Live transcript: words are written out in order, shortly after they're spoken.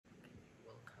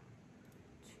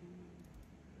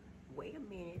wait a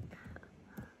minute.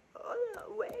 Hold on,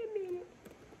 wait a minute.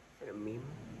 Is that a meme?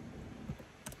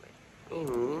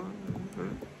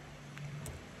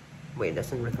 Wait, it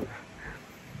doesn't recommend.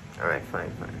 Alright,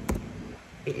 fine.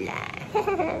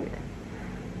 BitLife.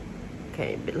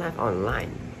 Okay, BitLife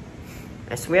online.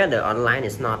 I swear the online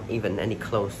is not even any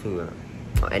close to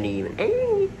or any even.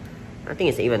 I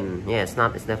think it's even, yeah, it's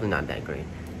definitely not that great.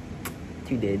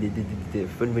 To the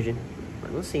full version.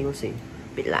 But we'll see.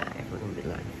 BitLife.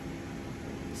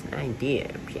 It's an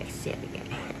idea.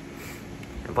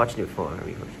 I've watched it before.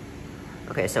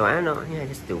 Okay, so I don't know. Yeah,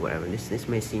 just do whatever. This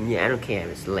may seem, yeah, I don't care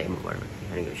if it's lame or whatever.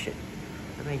 I don't give a shit.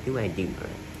 What I do, right?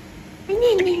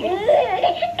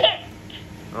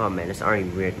 Oh man, it's already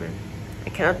weird, man. I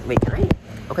cannot, wait, can I?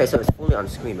 Okay, so it's fully on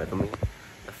screen, but for me,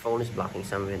 the phone is blocking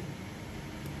some of it.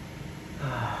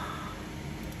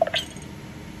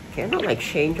 Can I not like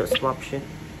change or swap shit?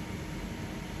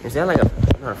 Is there like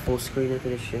not a full screen into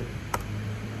this shit?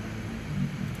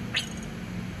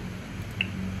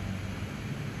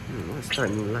 Let's start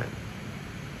a new life.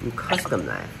 New custom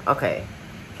life. Okay,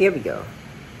 here we go.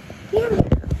 I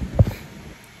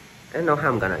don't know how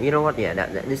I'm gonna, you know what, yeah,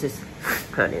 this is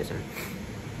kind of is.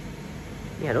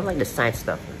 Yeah, I don't like the side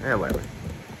stuff. Whatever.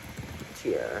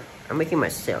 Yeah, I'm making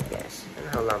myself, guys. I don't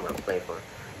know how long I'm gonna play for.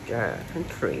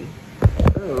 Country.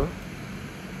 Oh.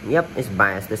 Yep, it's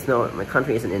biased. There's no, my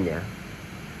country isn't India.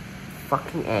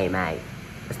 Fucking A, mate.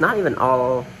 It's not even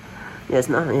all. Yeah, it's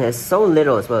not. Yeah, it's so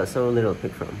little as well. So little to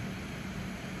pick from.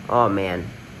 Oh man,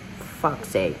 fuck's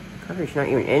sake. Country's not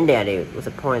even India, dude. What's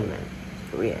the point, man?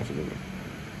 Korea actually.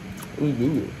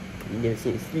 You never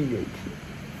seen city.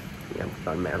 Yeah,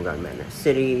 I'm gone, man.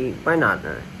 City, why not?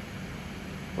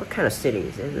 What kind of city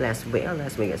is it? Las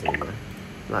Vegas anymore.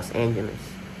 Los Angeles.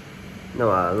 No,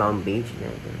 Long Beach.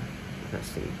 Let's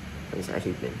see. It's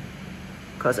actually been.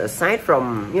 Cause aside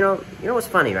from, you know what's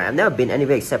funny, right? I've never been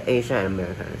anywhere except Asia and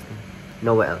America.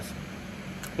 Nowhere else.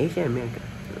 Asia and America.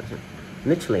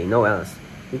 Literally nowhere else.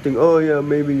 You think, oh yeah,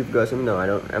 maybe you've got some. No, I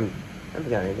don't. I haven't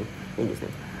got anything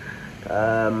interesting.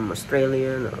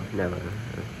 Australia, no, never.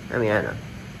 I mean, I don't know.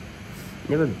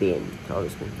 Never been to all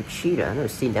this place. Wichita, I've never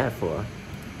seen that before.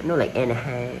 I know like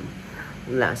Anaheim,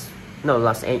 Long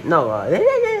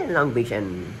Beach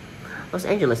and Los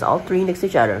Angeles, all three next to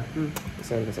each other. Okay,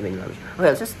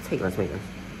 let's just take Las Vegas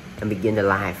and begin the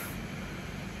life.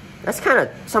 That's kind of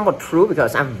somewhat true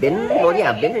because I've been, well, yeah,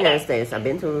 I've been to the United States, I've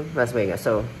been to Las Vegas,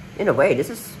 so in a way,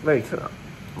 this is very true.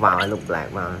 Wow, I look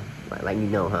black, wow, like you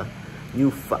know, huh?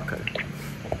 You fucker.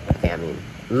 Okay, I mean,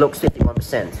 looks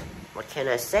 51%. What can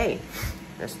I say?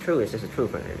 That's true, it's just a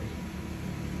truth, right?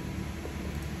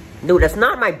 Dude, that's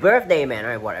not my birthday, man.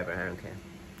 Alright, whatever, I don't care.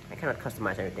 I cannot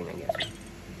customize everything, I guess.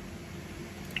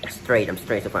 I'm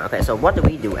straight so far. Okay, so what do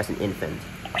we do as an infant?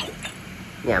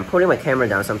 Yeah, I'm putting my camera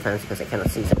down sometimes because I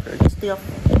cannot see certain stuff.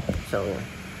 So, yeah.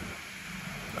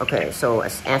 Okay, so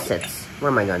as assets, what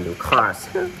am I gonna do? Cars.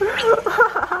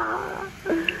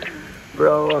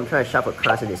 Bro, I'm trying to shop for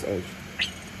cars at this age.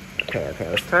 Okay,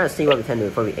 let's try to see what we can do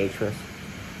before we age first.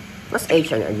 Let's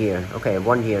age a year. Okay,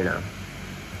 1 year now.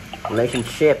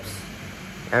 Relationships.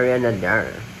 Ariana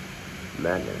Dara.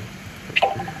 Madden.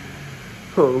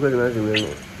 Oh, look at that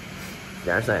really.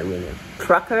 That's like really.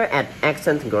 Trucker at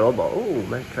Accent Global. Oh,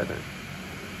 my trucker.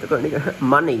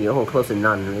 Money, oh, close to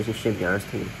none. Relationship, generous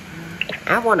team.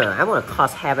 I wanna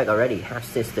cause havoc already. Half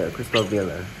sister, Crystal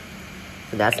Villa.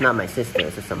 But that's not my sister.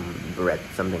 It's just some bread,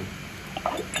 something.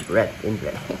 Bread,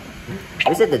 inbred.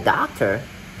 Is it the doctor?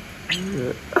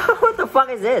 What the fuck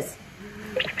is this?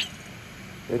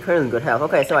 You're currently in good health.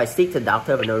 Okay, so I seek the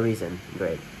doctor for no reason.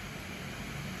 Great.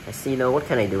 I see, what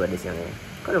can I do at this young age?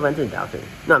 Could have went to the doctor.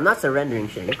 No, I'm not surrendering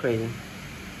shit. You're crazy.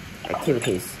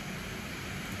 Activities.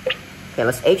 Okay,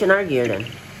 let's age another year then.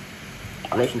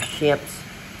 Relationships.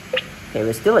 Okay,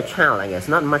 we're still a child, I guess.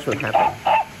 Not much will happen.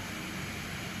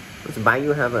 Let's buy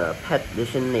you have a pet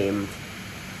edition named...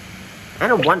 I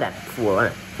don't want that fool.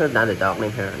 Turn down the dog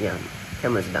named her. Yeah,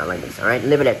 camera's down like this. Alright,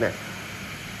 live it at that.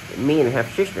 Me and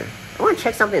half sister. I want to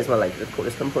check something as well, like,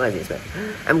 let's come like this, man.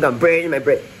 I'm gonna braid in my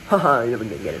braid. Haha, you never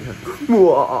get it,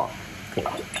 huh? Okay.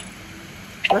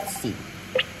 Let's see.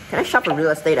 Can I shop for real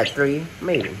estate at 3?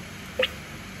 Maybe.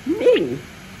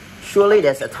 Surely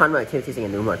there's a ton of activities I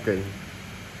can do more at 3.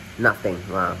 Nothing.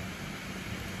 Wow.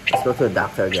 Let's go to the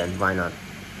doctor again. Why not?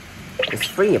 It's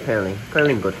free apparently.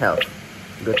 Currently in good health.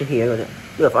 Good to hear.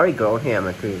 Dude, I've already grown here. I'm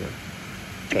at 3 now.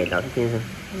 Okay, Dr. Kinson.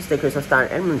 This is the Christmas star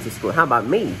at elementary school. How about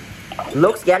me?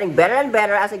 Looks getting better and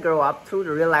better as I grow up through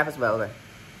the real life as well.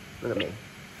 Look at me.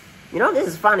 You know, this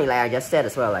is funny, like I just said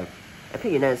as well, like, I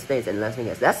pick United States and Las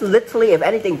Vegas. That's literally, if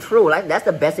anything, true. Like, that's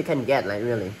the best you can get, like,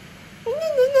 really.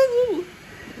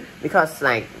 Because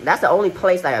like that's the only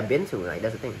place that I've been to. Like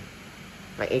that's the thing.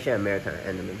 Like Asian America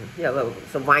and yeah. Well,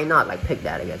 so why not like pick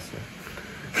that? I guess.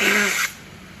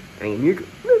 I mean, you.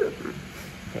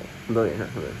 Okay, brilliant.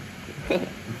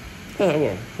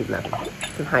 Yeah, keep laughing.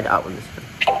 Keep hide out on this.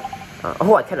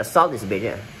 Oh, I can assault this bitch.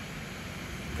 Yeah.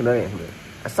 Come here.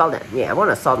 Assault that. Yeah, I want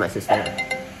to assault my sister.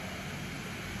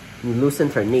 You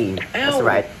loosened her knee. Ow. That's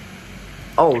right.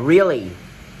 Oh, really?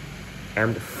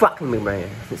 I'm the fucking big brain.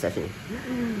 This actually.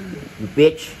 You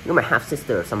bitch. You're my half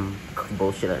sister or some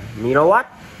bullshit. You know what?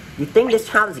 You think this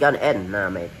child is gonna end? Nah,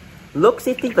 mate. Look,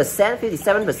 50%,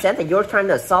 57%, and you're trying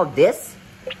to assault this?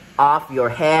 Off your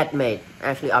head, mate.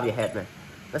 Actually, off your head, man.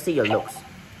 Let's see your looks.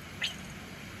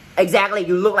 Exactly,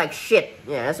 you look like shit.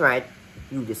 Yeah, that's right.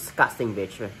 You disgusting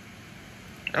bitch, man.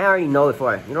 I already know it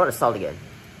before. You know what? Assault again.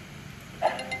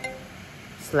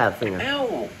 Slap finger.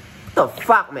 Ow. What the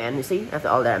fuck, man? You see? After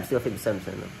all that, I'm still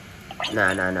 57%. Nah.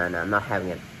 I'm not having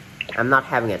it. I'm not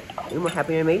having it. You more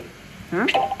happy than me?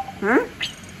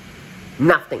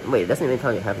 Nothing. Wait, it doesn't even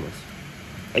tell you happiness.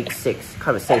 8-6.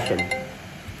 Conversation.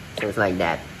 So it's like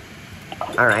that.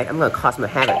 Alright, I'm gonna cause my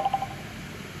havoc.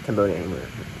 Cambodia.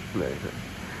 Come here.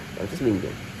 I'm just being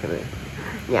good. Come here.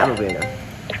 Yeah, I'm a weirdo.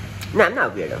 No, I'm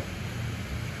not a weirdo.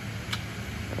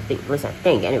 At least I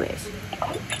think, anyways.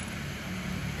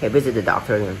 Okay, visit the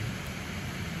doctor again.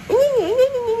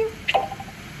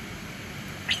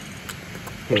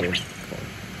 Okay.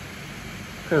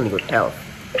 Currently good health.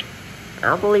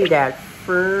 I'll believe that.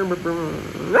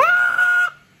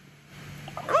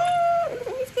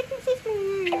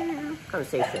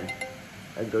 Conversation.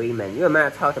 Agreement. You and I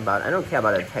talked about. I don't care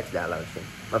about the text dialogue shit.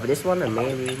 But for this one, I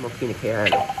may be more keen to care. I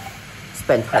don't know.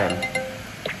 Spend time.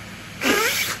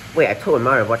 Wait, I told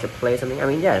Mario to watch a play or something. I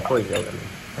mean, yeah, 4 years old. I mean,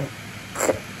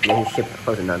 relationship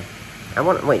close and done. I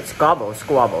want. Wait, squabble.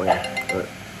 Yeah.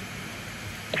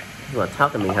 You want to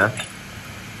talk to me, huh?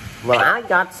 Well, I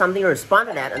got something to respond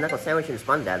to that. I'm not gonna say what you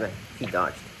respond to that, but he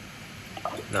dodged.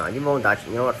 No, you won't dodge.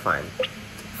 You know what? Fine.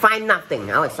 Fine, nothing.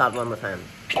 I'll assault one more time.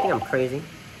 You think I'm crazy?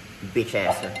 Bitch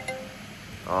ass.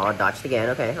 Oh, dodged again.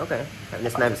 Okay.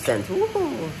 This 9%.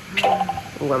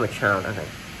 Ooh, I'm a child. Okay.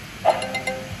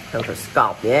 Help her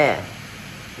scalp. Yeah.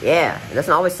 It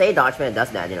doesn't always say dodge, man. It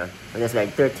does that, you know. When it's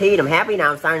like 13, I'm happy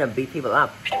now. I'm starting to beat people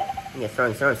up. Yeah,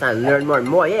 I'm starting to learn more and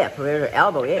more. Yeah, prepared her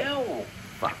elbow. Yeah. Ow.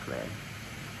 Fuck, man.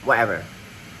 Whatever.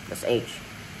 That's H.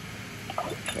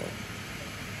 Okay.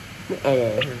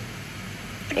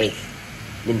 H.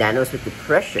 Been diagnosed with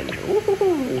depression.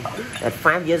 Ooh. At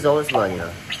 5 years old as well, you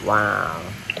know. Wow.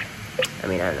 I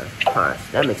mean, I don't know. Cars.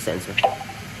 That makes sense.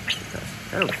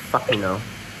 I don't fucking know.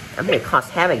 I'm gonna cause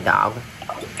havoc, dog.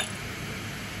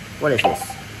 What is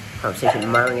this? Conversation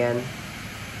Mario again.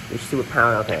 Which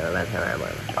superpower? Okay, let's have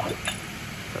whatever.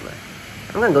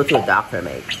 I'm gonna go to a doctor,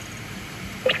 mate.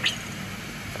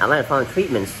 I like to find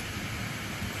treatments.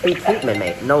 Free treatment,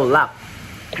 mate. No luck.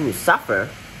 You suffer.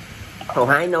 Oh,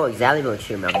 I know exactly what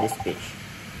you're about. This bitch.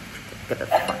 Get the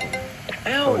fucking.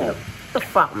 Ow! What the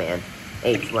fuck, man?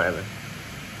 H, whatever.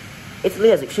 Italy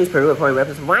has excused Peru for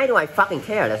weapons. Why do I fucking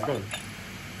care? That's the thing.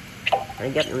 I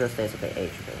get real states. Okay,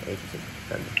 H. Okay, H is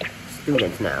done.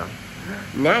 Students now.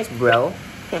 Nice, bro.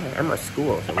 I'm at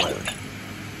school, so whatever.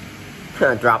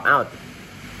 Drop out.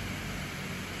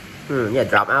 Yeah,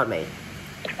 drop out, mate.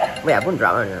 Wait, I wouldn't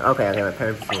drop out. Okay, my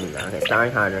parents told me that. Okay,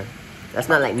 starting harder. That's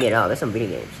not like me at all. There's some video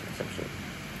games. Some shit.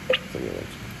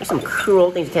 There's some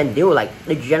cruel things you can do, like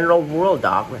the general world,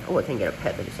 dog. Oh, I can't get a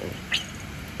pet at this age.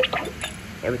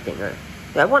 Everything, right?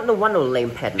 I want no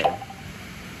lame pet, man.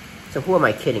 So who am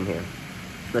I kidding here?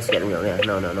 Let's get real. Yeah,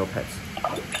 no pets.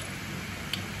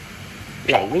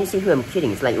 Like, when you see who I'm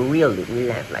kidding, it's like really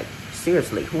laugh. Like,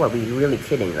 seriously, who are we really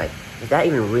kidding? Like, is that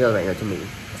even real right now to me?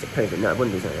 As a person, no, I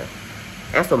wouldn't do something like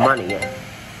that. As for money, yeah.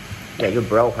 Yeah, you're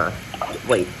broke, huh?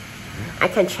 Wait. I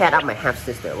can chat up my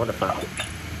half-sister. What the fuck?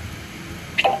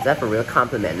 Is that for real?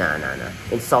 Compliment? Nah.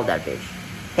 Insult that bitch.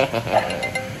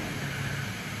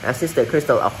 Our sister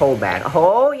Crystal, a whole bag.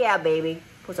 Oh, yeah, baby.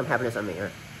 Put some happiness on me,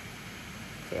 right?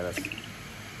 Okay, let's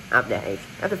up that age.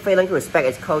 After failing to respect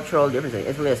its cultural differences,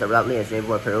 Italy is abruptly as they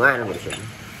were Peruvian wishes.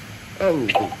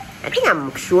 And I think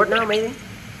I'm short now, maybe?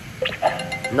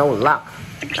 No luck.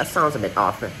 That sounds a bit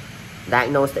off.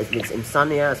 Diagnosed as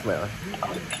insomnia as well.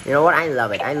 You know what? I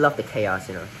love it. I love the chaos,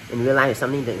 you know. In real life, it's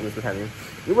something that would happen.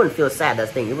 You wouldn't feel sad,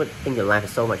 that's the thing. You would think your life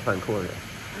is so much fun, cool,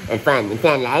 and fun,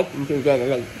 right?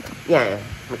 Yeah,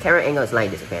 the camera angle is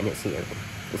like this, okay, and it's here.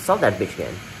 Insult that bitch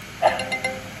again.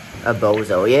 A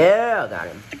bozo, yeah, got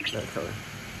him.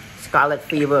 Scarlet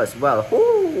fever as well.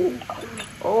 Ooh.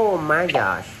 Oh my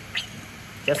gosh.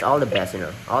 Just all the best, you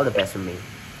know. All the best for me.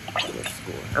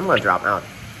 I'm gonna drop out.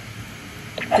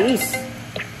 Please.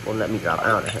 Won't let me drop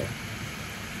out, okay.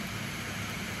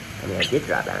 I mean, I did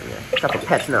drop out, yeah. Couple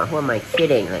pets now. Who am I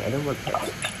kidding? Like, I don't want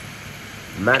pets.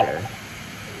 Mother.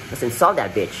 Let's insult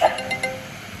that bitch.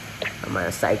 Am I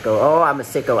a psycho? Oh, I'm a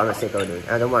sicko, dude.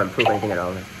 I don't want to prove anything at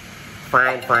all.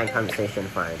 Fine, conversation,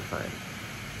 fine.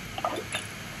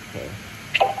 Okay.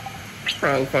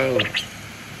 Fine.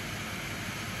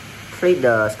 Treat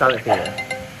the scarlet fever.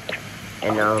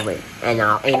 And now, wait,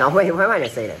 why might I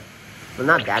say that? Well,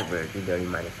 not that weird, you dirty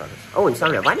motherfuckers. Oh,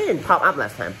 insomnia. Why didn't it pop up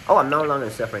last time? Oh, I'm no longer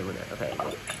suffering with that. Okay,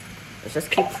 let's just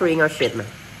keep treating our shit, man.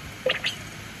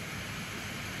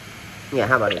 Yeah,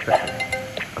 how about depression?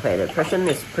 Okay, depression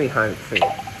is pretty hard to treat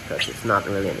because it's not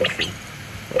really an issue.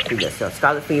 Treat this. So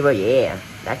scarlet fever, yeah,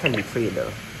 that can be treated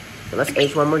though. So let's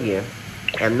age one more year.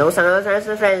 And no signs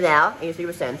now,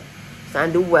 83%.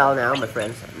 Starting to do well now, my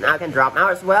friends. Now I can drop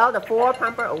out as well. The 4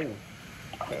 pumper. Oh,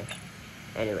 okay.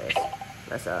 Anyways,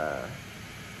 let's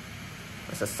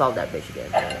assault that bitch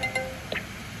again.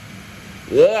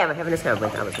 Yeah, I'm having this kind of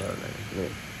wake up as well,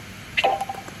 man.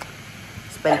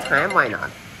 Spend time, why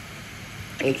not?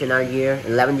 Age another year,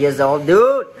 11 years old,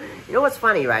 dude. You know what's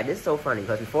funny, right? This is so funny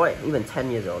because before even 10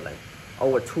 years old, like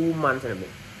over 2 months and a bit,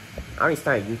 I already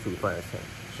started YouTube before I was 10.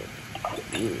 Shit.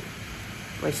 Yeah.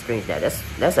 Very strange that.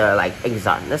 That's like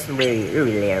exotic. That's really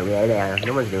rare.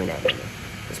 No one's doing that anymore.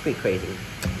 It's pretty crazy.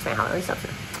 It's like how it stops.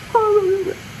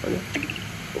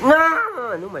 No,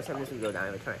 I knew myself this would go down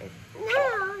every time.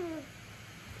 No.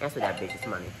 Ask for that bitch's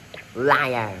money.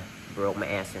 Liar. Broke my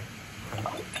ass.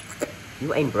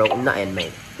 You ain't broke nothing,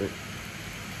 mate.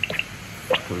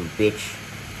 Fucking bitch.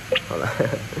 Hold on.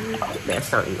 That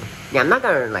sound evil. Yeah, I'm not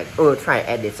gonna like try to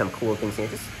edit some cool things here.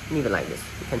 Just leave it like this.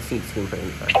 You can see the screen for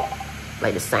everybody.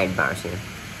 Like the sidebars here.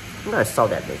 I'm gonna solve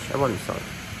that bitch. I want to solve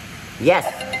it. Yes!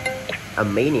 A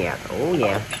maniac. Oh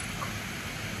yeah.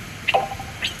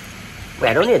 Wait,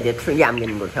 I don't need a dead tree. Yeah, I'm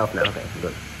getting good health now. Okay,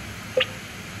 good.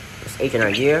 Just age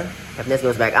another year. Happiness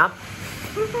goes back up.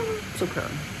 So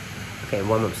proud. Okay,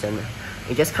 1%.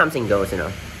 It just comes and goes, you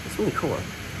know. It's really cool.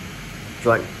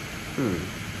 Join.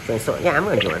 Join so yeah, I'm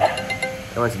gonna join.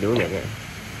 No one's doing it, yeah.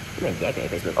 I'm gonna deactivate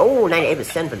Facebook. Oh,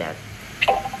 98% for that.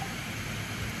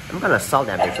 I'm gonna assault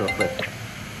that bitch real quick.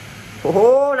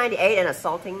 Oh, 98 and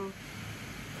assaulting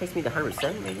takes me to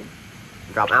 100%, maybe.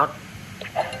 Drop out.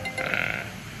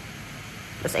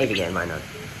 Let's age again, why not?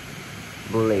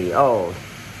 Bully. Oh.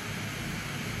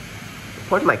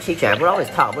 Report to my teacher. I would always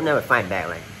talk, would never fight back.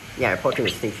 Like, yeah, report to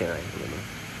his teacher. Like,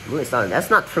 bully solid. That's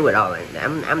not true at all. Like,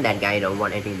 I'm that guy who don't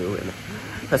want anything to do with it.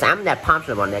 Because I'm that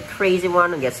popular one, that crazy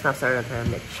one who gets stuff started all the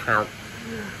time. That child.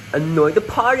 Annoyed. The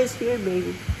party's here,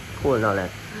 baby. Cool and all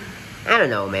that. I don't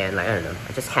know, man. Like, I don't know.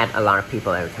 I just had a lot of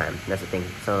people every time. That's the thing.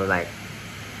 So, like,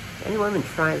 anyone even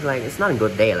tries, like, it's not a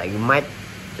good day. Like, you might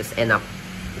just end up.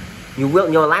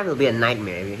 Your life will be a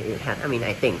nightmare if you had. I mean,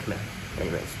 I think, man.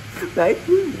 Anyways, right?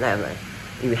 Like,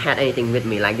 if you had anything with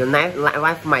me, like your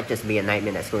life might just be a nightmare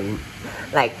in that school.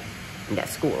 Like in that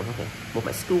school, okay. Both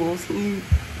my schools,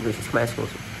 which is my schools.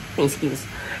 Excuse.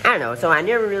 I don't know. So I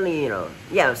never really, you know.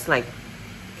 Yeah, it's like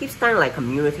keep studying like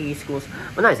community schools.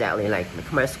 Well, not exactly. Like the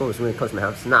commerce school is really close to my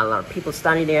house. Not a lot of people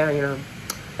study there, you know.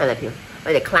 Not that people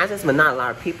like the classes, but not a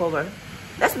lot of people. But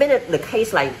that's been the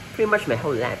case like pretty much my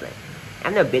whole life. Like.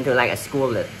 I've never been to like a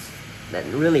school that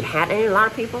really had a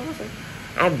lot of people. So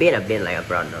I've been like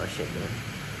abroad and all shit, man.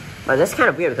 But that's kind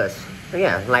of weird because,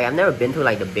 yeah, like I've never been to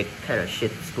like the big kind of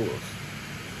shit schools.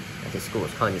 I say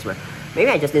schools, colleges, man.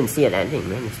 Maybe I just didn't see it anything,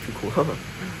 man. It's too cool.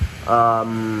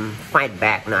 Fight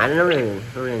back. No, I don't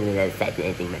really affect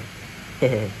anything, man.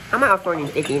 How am I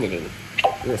offering 18 today?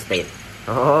 Real estate.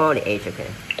 Oh, the age, okay.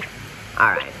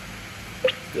 Alright.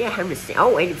 Yeah, 100%.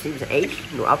 Oh, 80% age.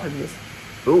 Go up on this.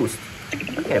 Boost.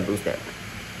 I'm gonna boost that.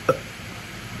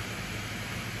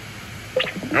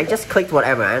 I just clicked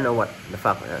whatever. I don't know what the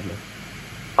fuck.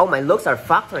 Oh, my looks are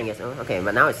factoring it. Oh, okay,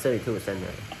 but now it's 32%.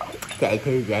 Okay,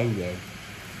 2%. Yeah.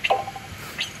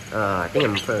 I think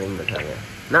I'm feeling good. Yeah.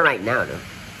 Not right now though.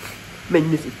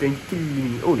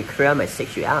 Oh, they clear my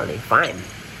sexuality. Fine.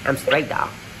 I'm straight dog.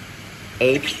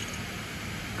 Age.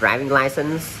 Driving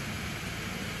license.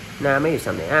 Nah, maybe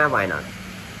something. Why not?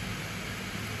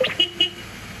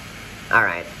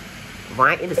 Alright.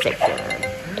 Why intersection?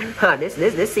 Huh,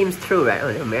 this seems true, right? Oh,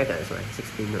 in America it's like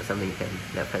 16 or something you can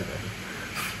that president.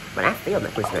 But I failed my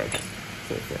first rank.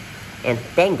 And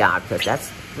thank God, because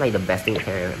that's like the best thing you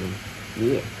can ever. I mean,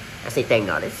 yeah. I say thank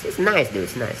God. It's nice, dude.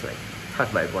 It's nice. Like, talk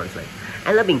about it once. Like,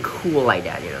 I love being cool like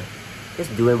that, you know.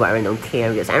 Just doing whatever I don't care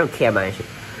because I don't care about shit.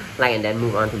 Like, and then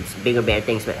move on to bigger, better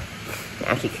things that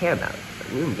I actually care about.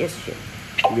 Doing this shit.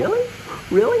 Really?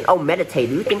 Really? Oh, meditate.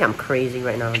 Do you think I'm crazy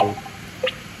right now, dude?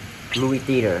 movie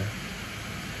theater.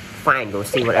 Fine, go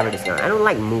see whatever this is. I don't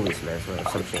like movies, man. So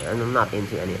some shit. I'm not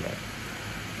into any of that.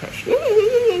 I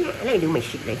like to do my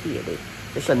shit right here, dude.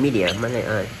 Social media. I'm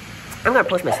gonna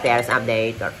post my status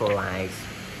update. Got 4 likes.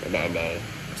 My band day.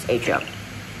 Just H up.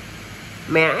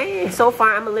 Man, so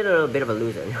far I'm a little bit of a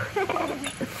loser.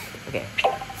 Okay.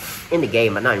 In the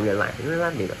game, but not in real life. In real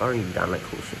life, dude, I've already done like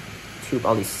cool shit. Tube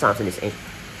all these songs in this age.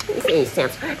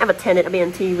 I've attended, I've been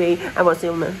on TV, I was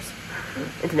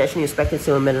internationally respected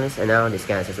silver medalist, and now this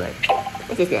guy's just like,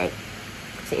 say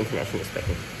internationally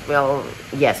respected. Well,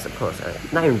 yes, of course,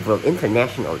 not even world,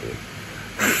 international, dude.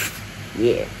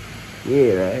 Yeah,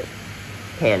 right.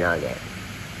 Can't all that.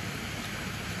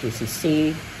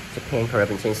 GCC, Japan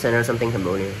Caribbean Change Center, something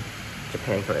Cambodia,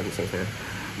 Japan Caribbean Change Center.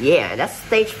 Yeah, that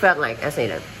stage felt like, I say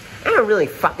that, I don't really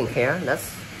fucking care.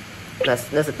 That's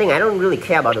the thing. I don't really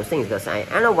care about those things because I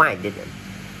don't know why I did them.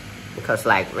 Because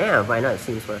like, man, why not? It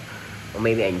seems fun. Or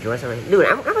maybe I enjoy something. Dude,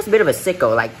 I was a bit of a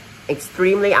sicko, like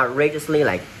extremely outrageously,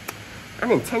 like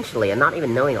unintentionally and not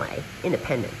even knowing, like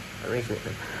independent.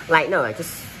 Like no, I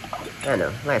just, I don't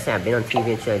know. Like I said, I've been on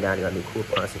TV and shit like that. I gotta do cool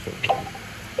parts and shit.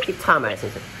 Keep talking about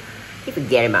it, keep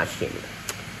forgetting about shit.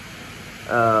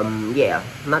 Yeah,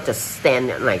 not just stand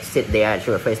like sit there and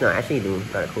show a face. No, I actually do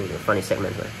got a cool, funny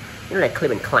segment. But you know that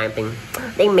clip and climb thing?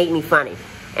 They make me funny.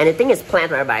 And the thing is planned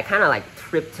for everybody. I kind of like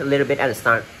tripped a little bit at the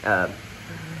start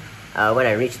when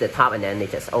I reached the top, and then they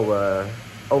just funny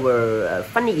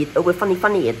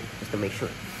it just to make sure.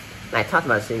 And I talked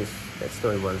about since that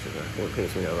story once ago.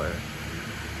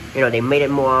 You know, they made it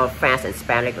more fast and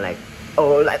spastic, like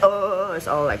it's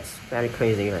all like spastic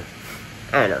crazy, like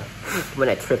I don't know. When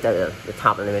I tripped at the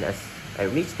top of the limit, I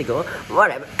reached the goal,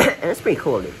 whatever. And it's pretty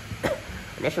cool, dude.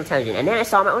 National television, and then I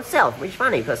saw my own self, which is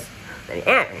funny because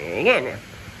again,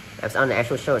 I was on the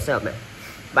actual show itself, man.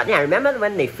 But yeah, I remember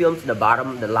when they filmed the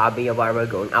bottom, the lobby or whatever,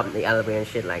 going up the elevator and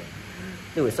shit, like,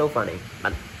 dude, it was so funny.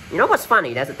 But you know what's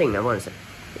funny? That's the thing I want to say.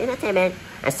 Yeah, that's it, man.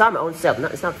 I saw my own self. No,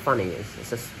 it's not funny. It's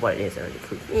just what it is.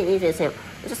 It's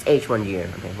just age 1 year.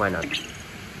 Okay, why not?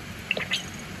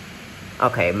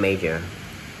 Okay, major.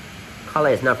 Color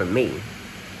is not for me.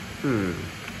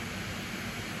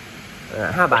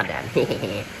 How about that?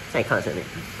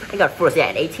 I got forced. Yeah,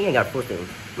 at 18, I got forced to.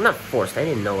 I'm not forced. I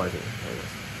didn't know what it was.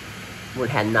 Would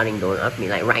have nothing going on for me.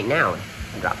 Like right now,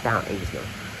 I dropped out ages ago.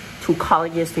 2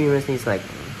 colleges, 2 universities. Like,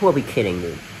 who are we kidding,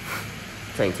 dude?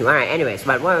 22. All right. Anyways,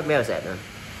 but what was that?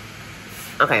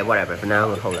 Okay, whatever. For now,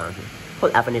 we'll hold on.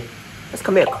 Hold up on it. Let's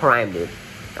commit a crime, dude.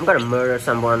 I'm gonna murder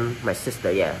someone. My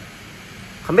sister. Yeah.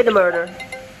 Commit the murder.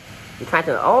 You try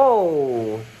to.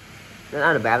 Oh. That's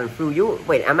not a bad one. Through you.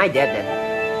 Wait, am I dead then?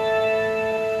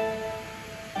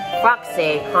 Fuck's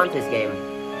sake, contest game.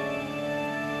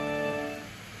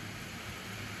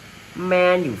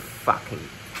 Man, you fucking.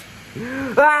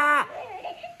 Ah!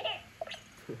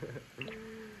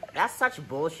 That's such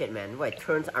bullshit, man. Wait, it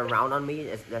turns around on me?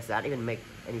 Does that even make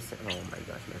any sense? Oh my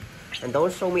gosh, man. And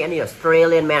don't show me any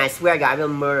Australian, man. I swear, God, I will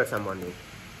murder someone, dude.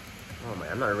 Oh my,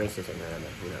 I'm not a racist, you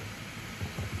know.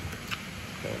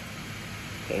 Okay.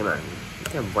 Okay, come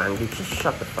on. Dude, just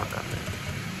shut the fuck up, man.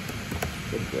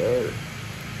 Good dude.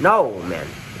 No, man.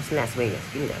 It's Las Vegas.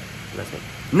 Give me that. Las Vegas.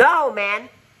 No, man!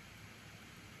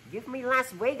 Give me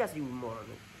Las Vegas, you moron.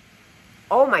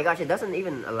 Oh my gosh, it doesn't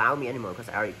even allow me anymore because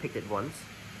I already picked it once.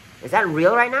 Is that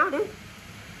real right now, dude?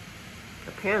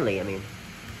 Apparently, I mean.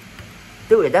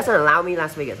 Dude, it doesn't allow me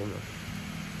Las Vegas anymore.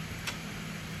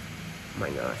 Oh my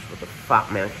gosh, what the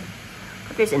fuck, man?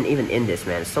 Country isn't even in this,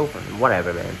 man. It's so fun.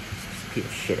 Whatever, man. It's a piece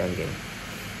of shit every game.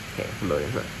 Okay, come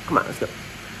on, let's go.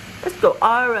 Let's go.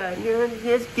 Alright,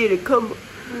 let's get it. Come on.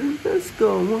 Let's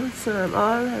go one time.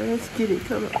 Alright, let's get it.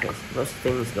 Come on. Okay, those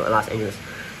things go. Los Angeles.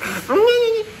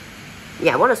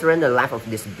 Yeah, I want to surrender the life of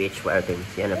this bitch for everything.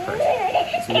 It's the end of first.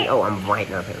 It's me. Oh, I'm white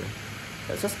now, apparently.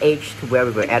 So it's just age to where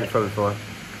we were at it from before.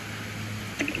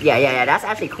 Yeah. That's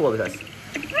actually cool because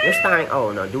you're starting.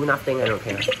 Oh no, do nothing. I don't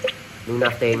care. Do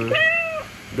nothing.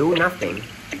 Do nothing.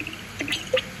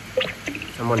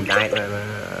 Someone died.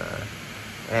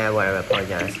 Whatever.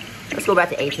 Apologize. Let's go back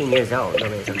to 18 years old.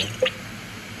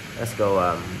 Let's go.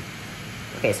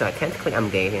 Okay, so I can't click I'm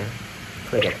gay here.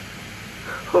 Click it.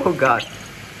 Oh god.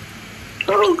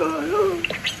 Oh god. Oh.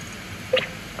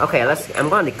 Okay, I'm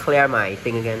gonna declare my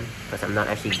thing again because I'm not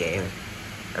actually gay.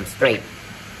 I'm straight.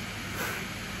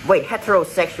 Wait,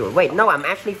 heterosexual. Wait, no, I'm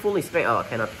actually fully straight. Oh, I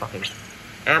cannot fucking.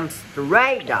 I'm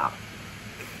straight, dog.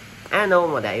 I don't know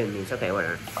what that even means. Okay,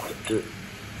 whatever. Dude.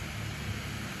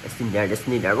 That's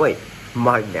in there. Wait,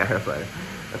 mark there.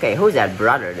 Okay, who's that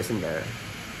brother that's in there?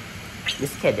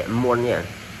 This kid, that more that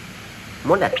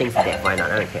thinks dead. Why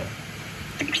not? I don't care.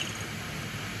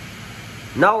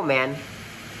 No, man.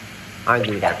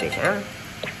 Argue with that bitch, huh?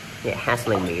 Yeah,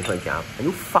 hassling me for a job. Are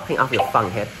you fucking off your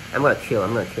fucking head? I'm gonna kill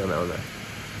my owner.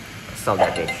 Assault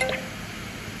that bitch.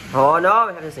 Oh no,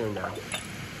 I have to see him now.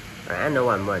 Alright, I know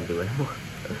what I'm gonna do anymore.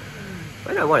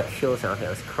 Why do I want to kill something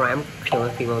else? Crime,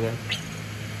 killing people again?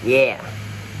 Yeah.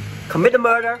 Commit the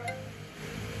murder!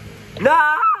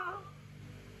 No!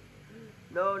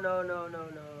 No.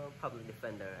 Public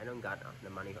defender. I don't got the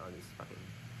money for all these fucking...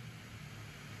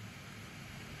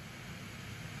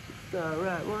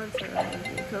 Alright, one time.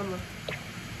 Come on.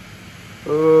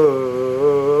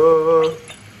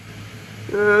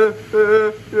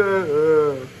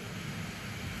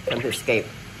 Time to escape.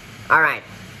 Alright.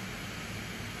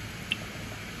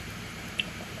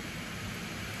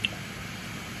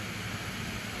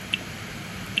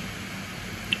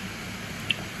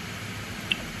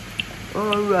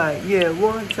 Alright, yeah,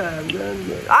 one time.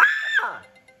 Ah!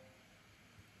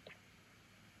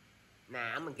 Nah,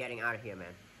 I'm getting out of here,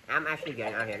 man. I'm actually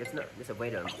getting out of here. There's a way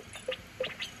to...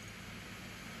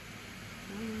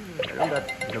 I don't got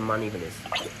the money for this.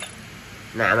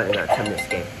 Nah, I'm not gonna attempt to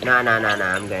escape. Nah,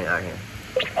 I'm getting out of here.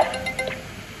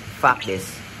 Fuck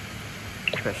this.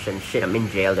 Christian shit, I'm in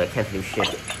jail though, I can't do shit.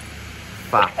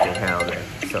 Fucking hell, man.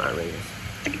 So outrageous.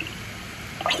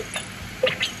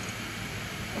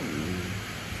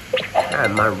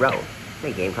 My road.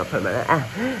 The game called Permanent.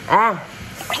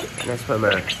 Let's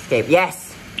Permanent. Escape.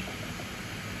 Yes!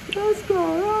 Let's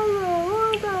go.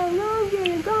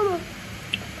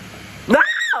 No!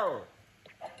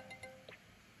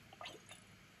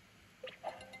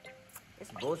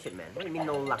 It's bullshit, man. What do you mean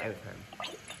no luck every time?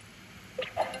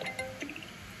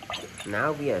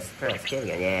 Now we are trying to escape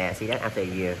again. Yeah, see that? After a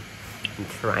year. We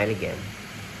try it again.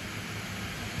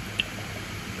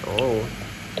 Oh.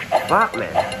 Fuck,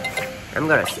 man. I'm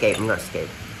gonna escape.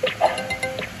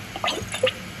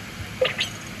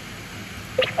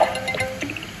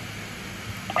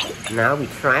 Now we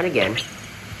try it again.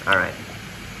 Alright.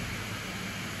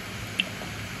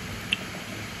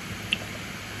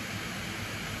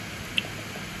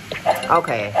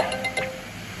 Okay.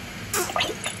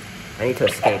 I need to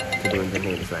escape to do the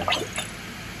thing this way.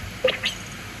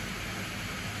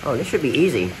 Oh, this should be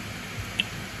easy.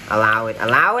 Allow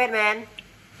it, man!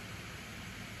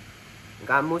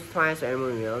 Got moves twice, so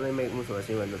everyone will only make moves when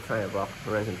they're trying to block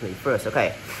ransom play first.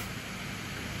 Okay.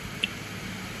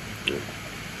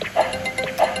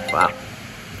 Wow.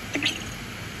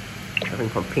 Something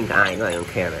from Pink Eye. No, I don't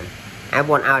care, man. I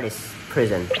want out of this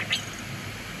prison.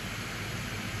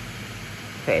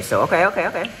 Okay, so okay.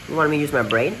 You want me to use my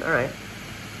brain? Alright.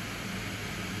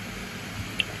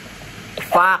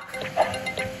 Fuck!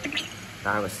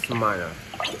 Thought I was smarter.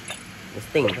 This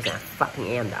thing because I fucking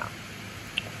am now.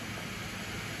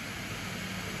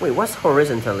 Wait, what's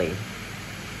horizontally?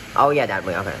 Oh yeah, that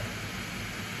way, okay.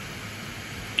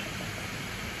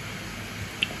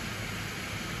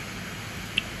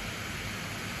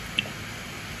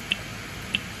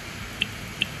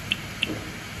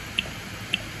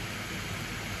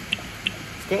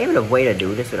 Is there even a way to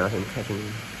do this without him catching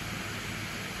me?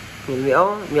 We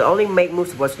only make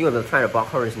moves towards you and we'll try to block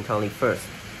horizontally first.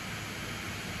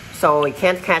 So he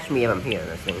can't catch me if I'm here,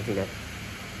 that's the thing, see that?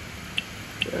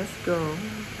 Let's go.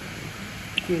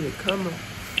 Get it, come on.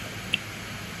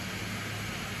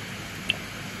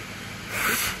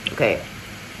 Okay.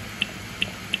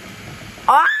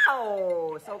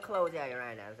 Oh! So close, yeah, you're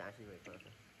right, that was actually really close.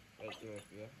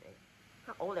 Hey.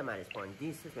 How old am I at this point?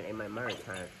 Jesus, man, am I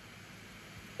retired?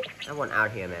 I want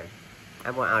out here, man.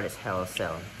 I want out this hell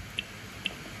cell.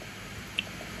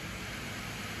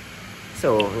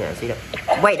 So, yeah, see that?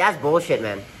 Wait, that's bullshit,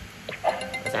 man.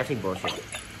 That's actually bullshit.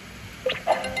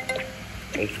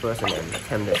 Each person and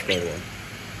attempt to escape again.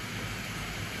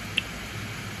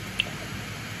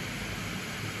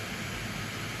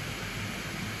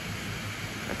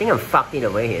 I think I'm fucked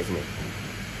either way here, isn't it?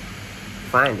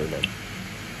 Fine, dude, then.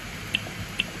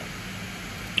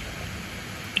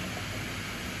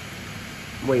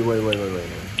 Wait.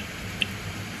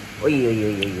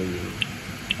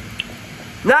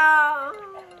 No!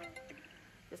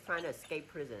 Just trying to escape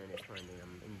prison at this point, dude.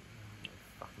 I'm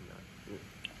fucking not.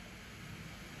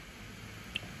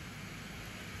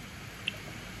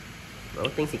 Bro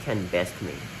thinks he can best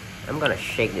me. I'm gonna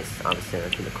shake this officer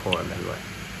to the core, man. What?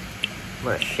 I'm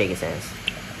gonna shake his ass.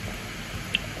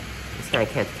 This guy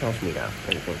can't catch me though.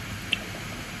 Anything.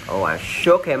 Oh, I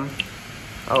shook him.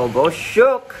 Oh, both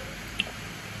shook.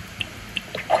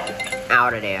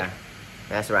 Out of there.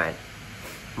 That's right.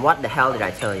 What the hell did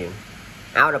I tell you?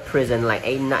 Out of prison like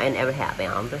ain't nothing ever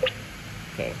happened.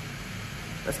 Okay.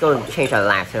 Let's go and change our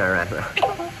lives. Turn around.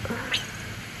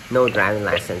 No driving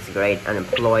license, great.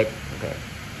 Unemployed, okay.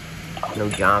 No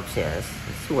jobs, yes.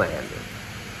 That's who I am,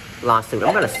 dude. Lawsuit,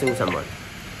 I'm gonna sue someone.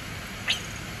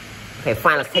 Okay,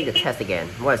 fine, let's take the test again.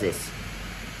 What is this?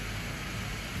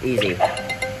 Easy.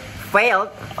 Failed?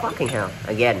 Oh, fucking hell.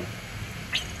 Again.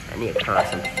 I need a car,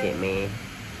 some shit, man.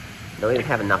 Don't even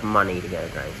have enough money to get a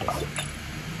driving test.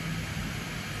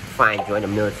 Fine, join the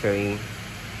military.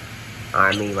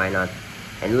 Army, why not?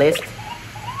 Enlist.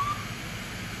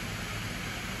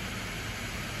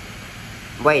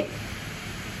 Wait.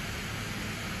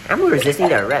 I'm resisting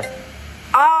the arrest.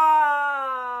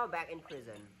 Oh! Back in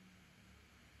prison.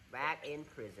 Back in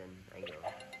prison. There you go.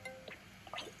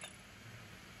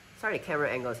 Sorry, the camera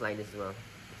angle is like this as well.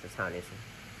 This is how it is.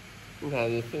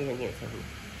 Okay, you see it here.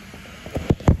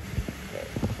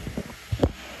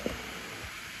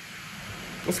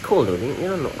 It's cool, dude. You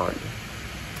don't know art.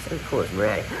 It's so cool. It's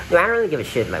rad. Dude, I don't really give a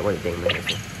shit like what you think, man.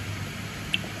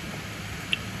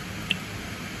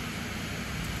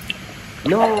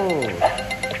 No.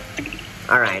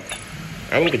 All right.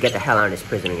 I need to get the hell out of this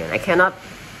prison again. I cannot.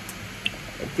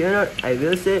 I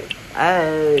will say.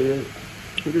 I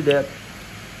do that.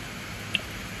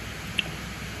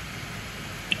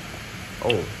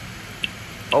 Oh.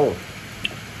 Oh.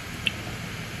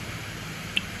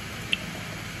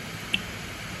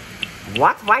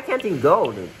 What? Why can't he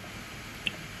go, dude?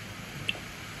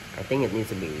 I think it needs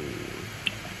to be...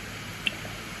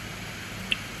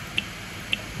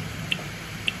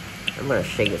 I'm gonna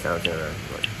shake this out there.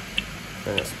 I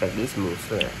don't expect these moves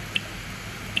for that.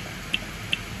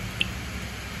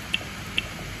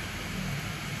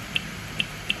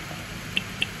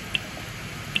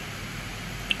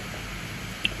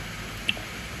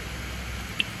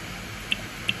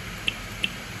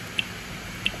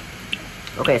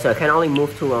 Okay, so I can only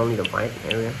move to only the white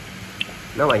area.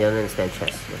 No, I don't understand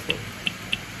chess. Listen.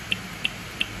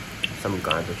 Some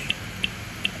garbage.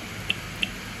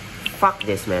 Fuck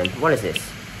this, man. What is this?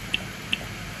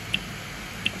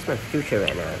 It's my future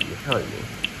right now. You're telling me.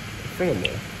 You're freaking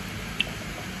me.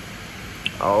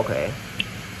 Oh, okay.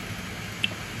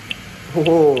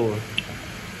 Whoa.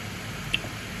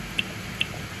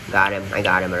 Got him. I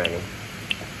got him already.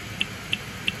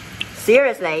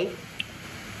 Seriously?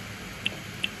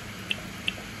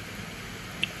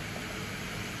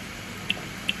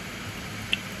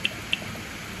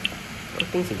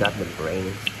 I think he got the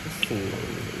brains. Let's see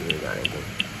if he got anything.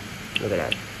 Look at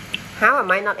that. How am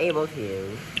I not able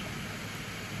to...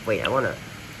 Wait, I wanna...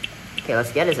 Okay,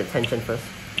 let's get his attention first.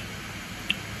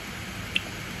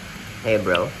 Hey,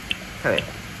 bro. Come here.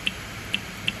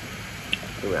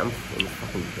 Dude, I'm in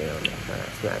fucking jail now. I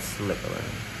got slip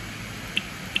around.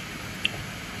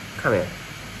 Come here.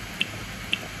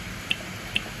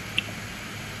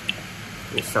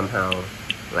 You somehow,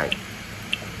 like...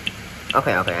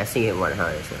 Okay, I see what how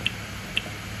it is now.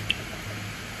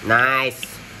 Nice!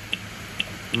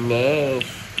 Nice!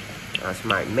 That's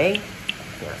smart, mate.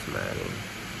 Yeah, smart, I mean.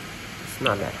 It's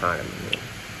not that hard, I mean.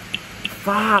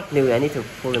 Fuck, dude, I need to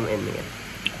pull him in again.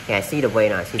 Okay, I see the way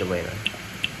now, I see the way now.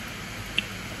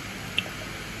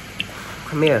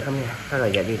 Come here. How do I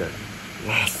get you done?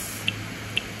 Yes!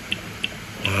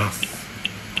 Yes!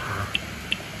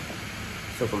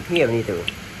 So from here, we need to...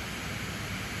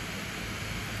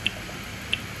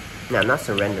 No, I'm not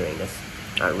surrendering. That's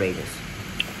outrageous.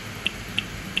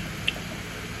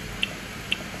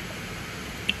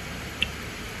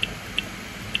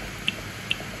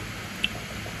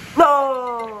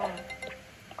 No!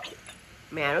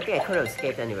 Man, I don't think I could have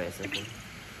escaped anyway or something.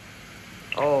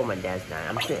 Oh, my dad's dying.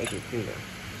 I'm still 83 though.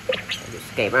 I just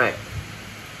escape. Right.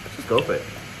 Let's just go for it.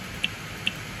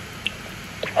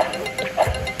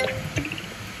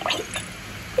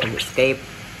 Can escape.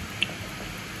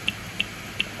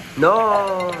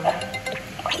 No!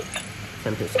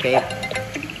 Time to escape.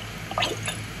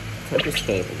 Time to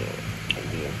escape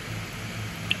again.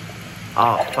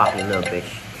 Oh, fuck you little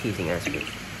bitch. Teasing ass bitch.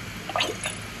 Okay.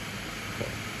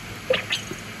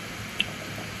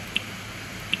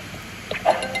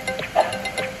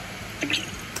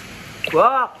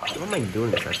 Whoa! What am I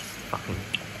doing this? That's fucking...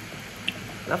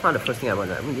 That's not the first thing I want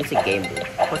to do. I mean, this is a game, dude.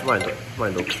 Of course I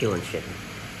wanna go kill and shit.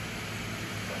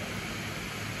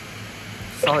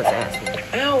 Saw his ass.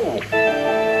 Ow!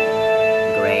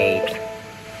 Great.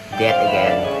 Dead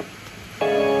again.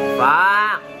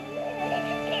 Fuck!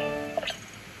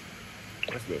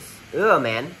 What's this? Ugh,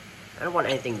 man. I don't want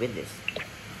anything with this.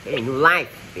 Get a new life,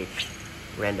 bitch.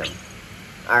 Random.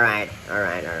 Alright.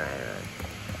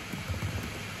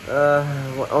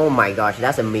 Oh my gosh,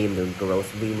 that's a meme, dude. Gross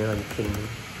beaner, you kidding me?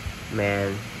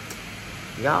 Man.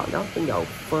 Y'all think y'all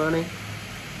funny?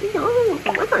 Y'all,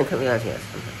 why can't come here?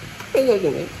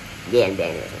 Yeah,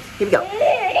 dang it. Here we go.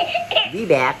 Be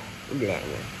back.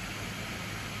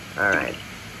 Alright.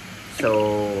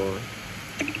 So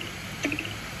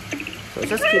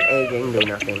just keep aging, do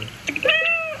nothing.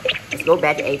 Let's go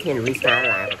back to 18 and restart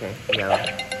life, okay? Go.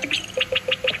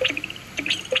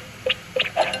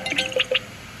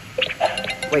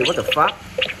 Wait, what the fuck?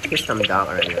 Kiss some dog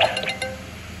already.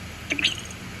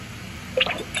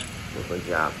 Good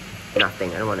job.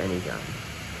 Nothing, I don't want any job.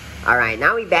 Alright,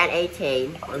 now we bat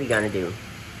 18. What are we gonna do?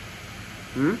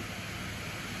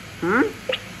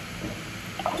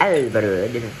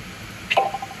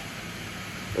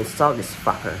 Install this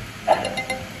fucker.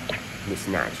 This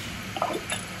notch.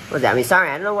 What's that? I mean, sorry,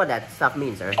 I don't know what that stuff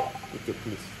means, sir. YouTube,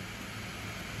 please.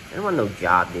 I don't want no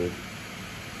job, dude.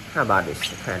 How about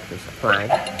this? Apprentice apply.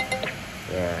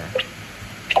 Yeah.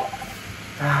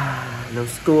 No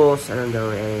schools. I don't go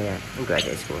any of that. I'm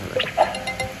graduate school.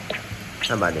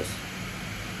 How about this?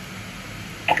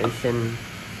 Station.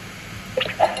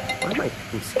 Why am I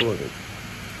in school, dude?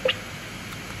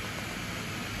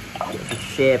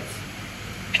 Ships.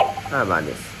 How about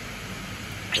this?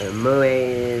 The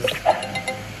movies.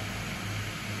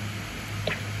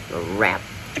 Rap.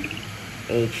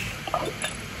 H. I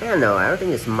don't know. I don't think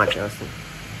there's much else.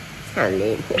 It's kind of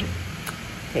late.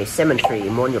 Okay, cemetery.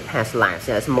 Mourn your past lives.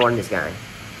 Yeah, let's mourn this guy.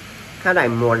 How do I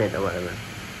mourn it or whatever?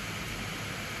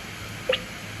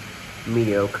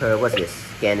 Mediocre. What's this?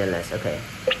 Scandalous. Okay.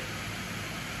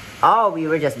 Oh, we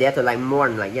were just there to like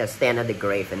mourn, like yeah, stand at the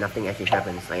grave and nothing actually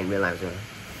happens, like in real life. So.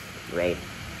 Great.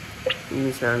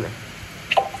 You found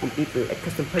some people at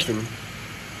custom person.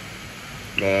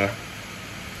 Nah.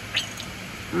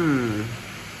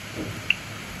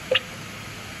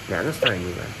 Nah, let's start a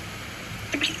new one.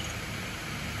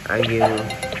 Are you?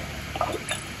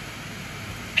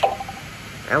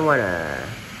 I wanna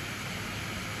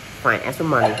find ask for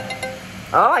money.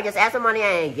 Oh, I just asked for money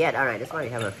I didn't get. Alright, that's why you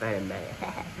have a friend in man.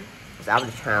 Because I was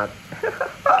a child.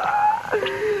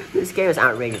 This game is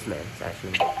outrageous, man. It's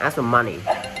actually. Ask for money.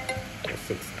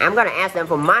 6. I'm gonna ask them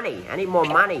for money. I need more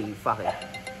money, you fucking.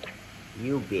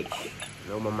 You bitch.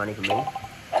 No more money for me.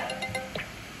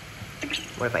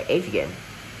 What if I age again?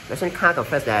 Let's can't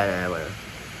confess that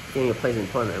getting your place in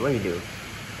employment. What do you do?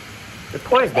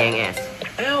 Report his dang ass.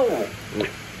 Ow!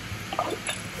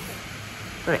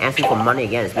 I'm gonna ask you for money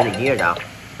again. It's been a year now.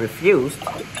 Refused.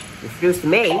 Refused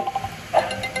me.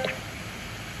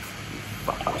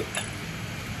 Fuck.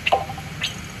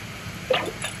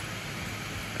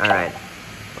 Alright.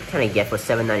 What can I get for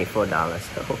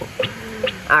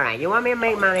 $794? Alright, you want me to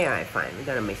make money? Alright, fine. We're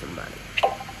gonna make some money.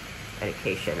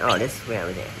 Education. Oh, this is where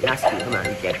we're there. Last school. Come on,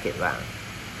 rejected. Wow.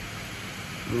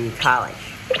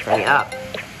 College. Sign me up.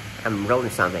 I'm rolling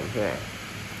something. Here.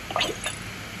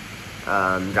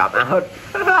 Drop out.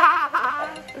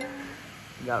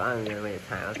 Drop out in a minute of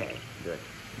time. Okay, good.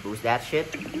 Boost that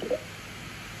shit.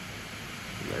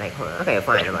 Like, okay,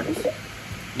 fine about this.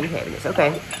 You having this?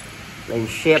 Okay. Then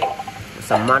ship.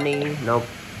 Some money. Nope.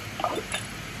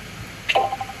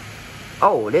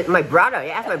 Oh, this, my brother.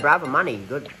 You asked my brother for money.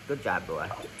 Good job, boy.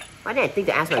 Why didn't I think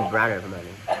to ask my brother for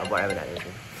money? Or whatever that is.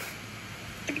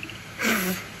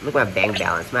 Look at my bank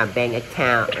balance. My bank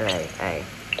account. Hey.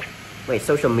 Wait,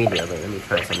 social media. Wait, let me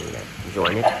try something like that.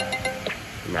 Join it.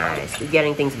 Nice. We're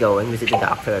getting things going. Visit the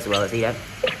doctor as well. See that?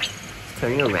 It's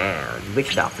turning around.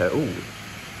 Which doctor? Ooh.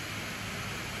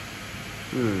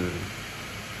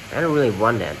 I don't really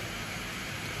want that.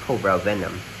 Cobra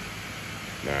Venom.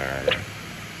 Nah.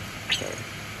 Okay.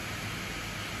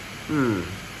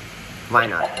 Why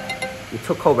not? You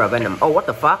took Cobra Venom. Oh, what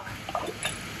the fuck?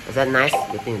 Is that nice?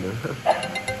 Good thing to do.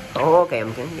 Oh, okay,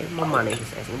 I'm gonna get more money.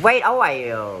 Wait,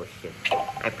 oh shit.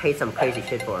 I paid some crazy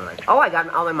shit for it. Like, oh, I got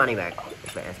all my money back.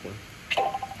 That's by asking.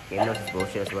 Game notes is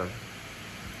bullshit as well.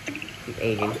 Keep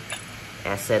aging.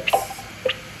 Assets.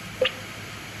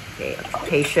 Okay,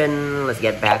 occupation. Let's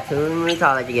get back to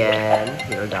college again.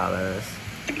 $0.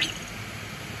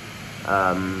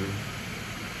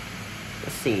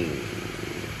 Let's see.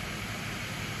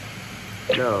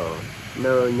 No.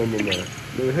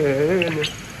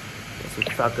 Some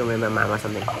fucker with my mom or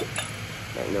something.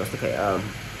 Diagnosed. Okay,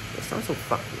 it sounds so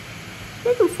fucking.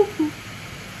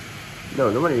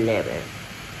 No one left it.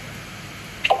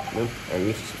 No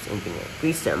relationships, anything.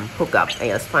 Threesome, hookup.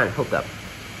 Hey, let's find a hookup.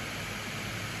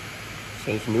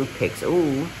 Change new pics.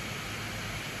 Ooh.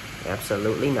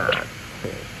 Absolutely not.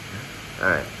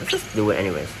 Alright, let's just do it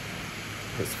anyways.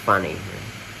 It's funny.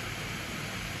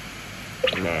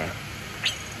 Nah.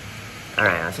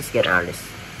 Alright, let's just get out of this.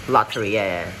 Lottery,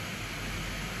 yeah.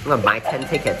 I'm gonna buy 10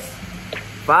 tickets.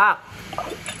 Fuck!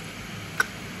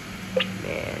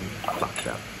 Man, fucked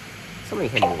up. So many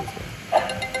enemies,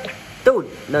 man. Dude,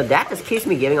 No, that just keeps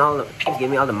me giving all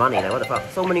the money. Like what the fuck?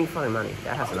 So many fucking money.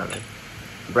 That has a lot of money.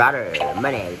 Brother,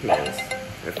 money, please.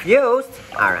 Refused.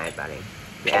 All right, buddy.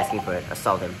 You're asking for it.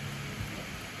 Assault him.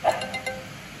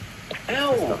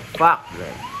 Ow! Fuck,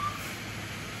 man.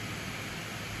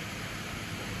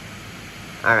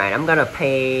 All right, I'm gonna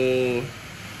pay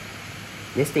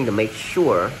this thing to make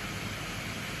sure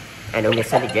I don't get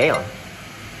sent to jail.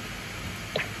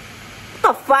 What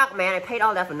the fuck, man? I paid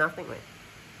all that for nothing, man.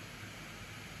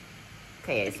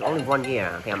 Okay, it's only 1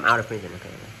 year. Okay, I'm out of prison. Okay,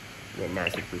 then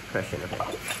nice with repression. Okay,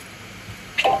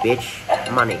 bitch,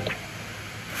 money.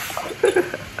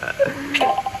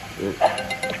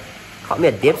 Call me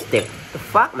a dipstick. The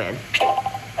fuck, man?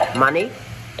 Money,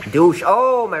 douche.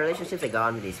 Oh, my relationships are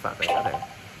gone with these fuckers. Okay.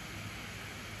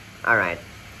 All right,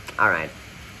 all right.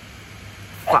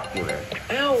 Fuck you, man.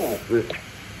 Ow.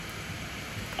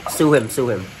 Sue him, sue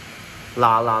him.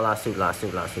 Lawsuit.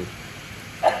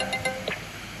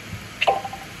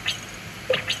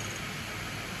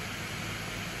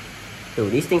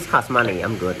 Dude, these things cost money.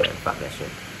 I'm good, man. Fuck that shit.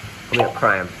 Commit a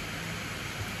crime.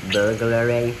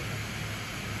 Burglary.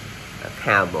 A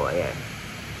cowboy, yeah.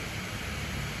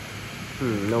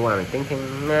 Know what I'm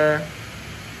thinking? Nah.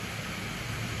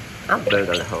 I'll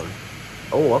burgle the home.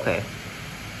 Oh, okay.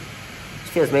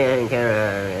 Excuse me, I didn't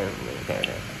care.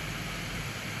 Okay.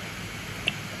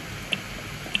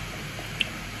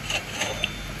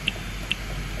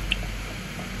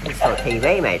 It's for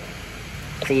TV, mate.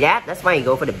 See that? That's why you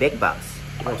go for the big bucks.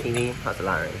 You know, TV costs a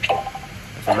lot already.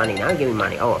 That's some money. Now you give me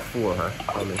money. Oh, a fool, huh?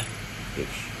 Call me.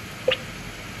 Bitch.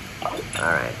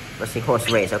 Alright. Let's see horse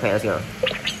race. Okay, let's go.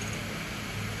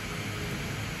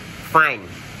 Fine.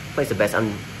 Place the best.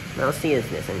 Let's see if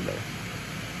there's any better.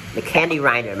 The Candy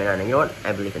Rider, man. You know what?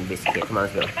 I believe in Biscuit. Come on,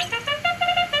 let's go.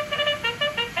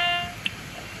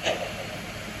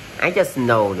 I just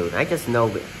know, dude. I just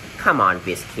know. Come on,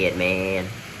 Biscuit, man.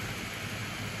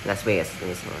 Las Vegas.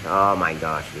 Oh my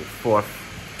gosh, dude. Fourth.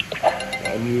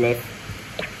 And left.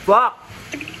 Fuck!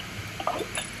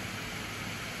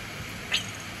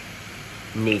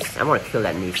 Niece. I want to kill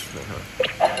that niece.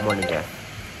 More than death.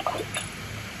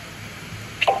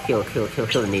 Kill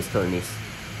the niece.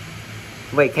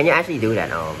 Wait, can you actually do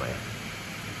that? Oh my.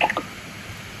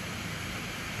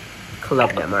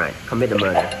 Club them, alright. Commit the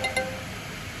murder.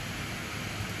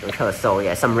 Don't kill a soul,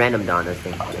 yeah. Some random donor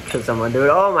thing. I killed someone, dude.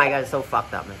 Oh my god, it's so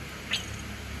fucked up, man.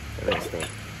 Look at this thing.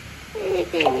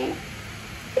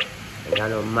 I got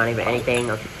no money for anything.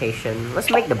 Occupation. Let's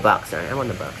make the bucks, alright. I want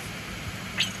the bucks.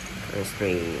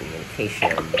 Chemistry,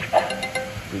 education.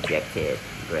 Rejected.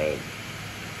 Great.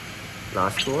 Law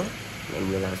school. Name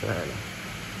real law school.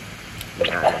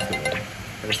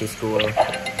 Let's see school.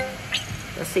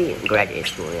 Let's see graduate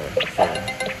school, yeah. Sure.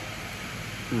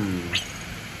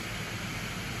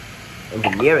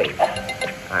 Engineering.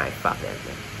 Alright, fuck that,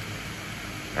 man.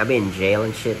 I've been in jail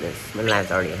and shit. My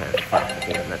life's already had. Fuck,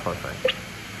 okay, I'm not qualified.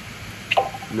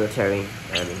 Military,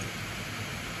 army.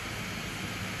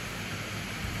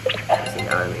 It's in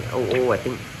army. Oh, I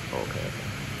think. Okay.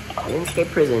 I didn't escape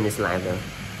prison in this life, though.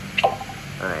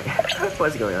 Alright.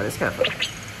 What's going on? It's kind of fun.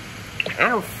 I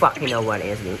don't fucking know what it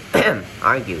is, dude.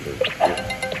 Argue, dude.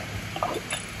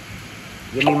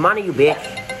 Give me money, you bitch.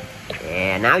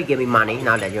 Yeah, now you give me money,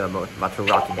 now that you're about to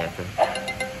rot to death.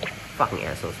 Fucking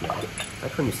assholes, man. Why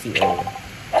couldn't you see earlier?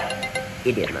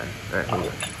 Idiot, man. Alright, hold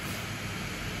on.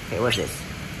 Okay, what's this?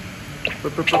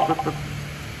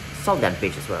 Solve that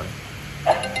bitch as well.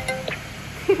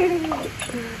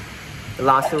 The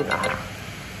lawsuit?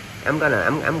 I'm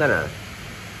gonna...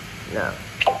 No.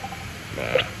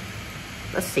 Nah.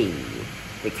 Let's see.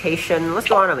 Vacation. Let's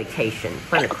go on a vacation.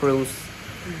 Plan a cruise.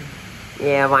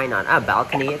 Yeah, why not? A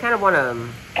balcony. I kind of want to...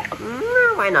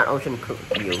 why not ocean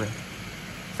view?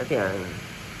 So, yeah.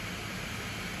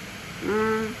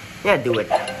 Yeah, do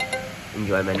it.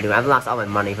 Enjoy, man. Dude, I've lost all my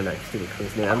money for that stupid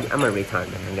cruise. Dude, I'm a retard,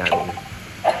 man.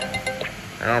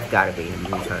 I've gotta be a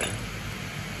retard.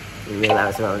 In real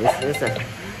life as well.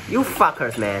 You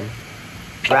fuckers, man.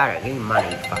 Brother, give me money,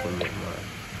 you fucking man.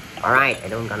 Alright, I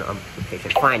don't got an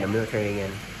occupation. Fine, the military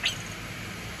again.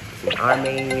 It's an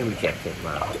army, rejected.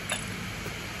 Wow.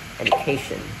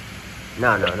 Education.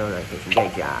 No education.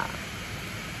 Get a job.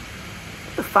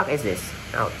 What the fuck is this?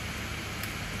 Out.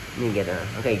 Let me get a...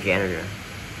 Okay, janitor.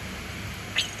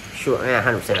 Sure, yeah,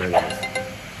 100% of this.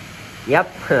 Yep,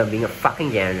 being a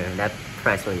fucking janitor. That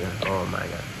price for you. Oh my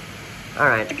god.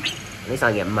 Alright. At least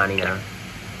I'll get money now.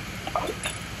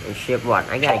 And ship what?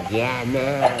 I gotta get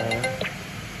now.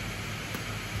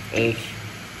 H.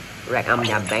 Rack on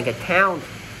that bank account.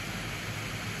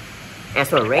 As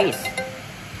for a race.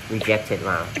 Rejected,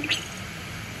 wow.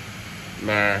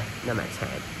 Nah, not my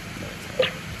time.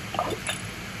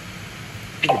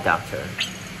 He's a doctor.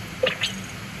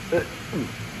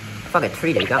 Fucking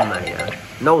treat it, got money now.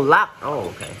 No luck. Oh,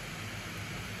 okay.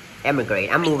 Emigrate.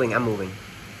 I'm moving.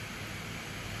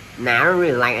 Nah, I don't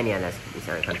really like any of these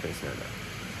other countries. No.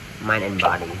 Mind and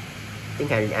body. I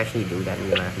think I actually do that in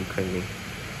real life. I'm crazy.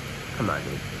 Come on,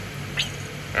 dude.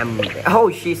 Oh,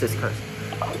 Jesus Christ.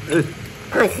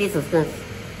 Oh, Jesus Christ.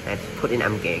 I have to put in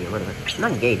I'm gay. I'm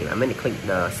not gay, dude. I meant to click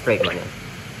the straight one.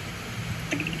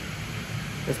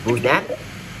 Let's boost that.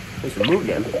 Let's remove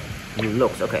them. New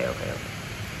looks. Okay.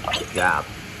 Good job.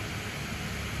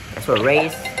 That's for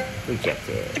race.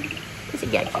 Rejected. It's a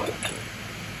gadget.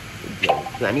 Dude,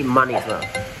 I need money as well.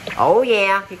 Oh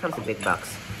yeah, here comes the big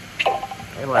bucks.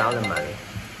 I want all the money.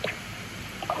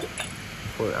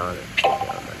 Put it on.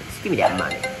 Just give me that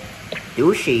money.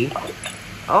 Douchey.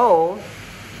 Oh,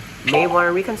 may want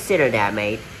to reconsider that,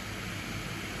 mate.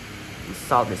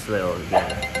 Solve this little.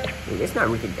 Dude, it's not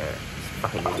really there. It's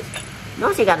fucking useless.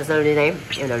 No, she got this other name.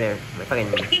 Even though they're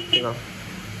fucking. You know.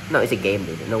 No, it's a game,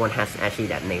 dude. No one has actually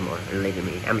that name or related to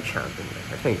me. I'm a champion.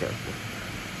 That's what it does.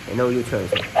 And no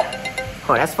U-turns.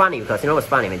 Oh, that's funny because you know what's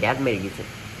funny? My dad made a U-turn.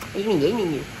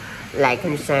 Like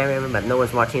Instagram, but no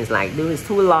one's watching. It's like, dude, it's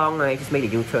too long. I just made a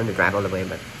U-turn to drive all the way,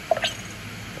 but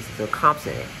there's still cops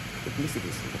in it.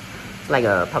 It's like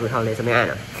a public holiday or something. I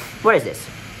don't know. What is this?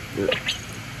 Dude.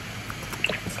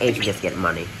 This age just get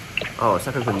money. Oh,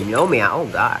 something from Nomia. Oh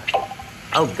god.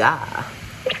 Oh god.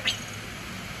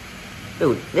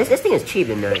 Dude, this thing is cheap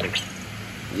and everything.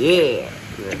 Yeah.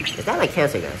 Is that like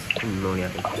cancer, guys?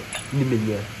 Pneumonia.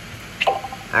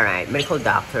 Alright, medical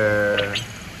doctor.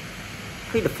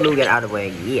 Please the flu get out of the way.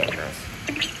 Yeah, nice.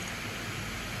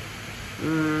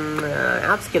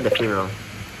 I'll skip the funeral.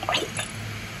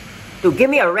 Dude, give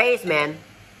me a raise, man.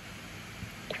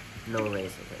 No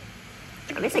raise, okay.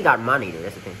 At least I got money, dude.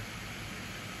 That's the thing.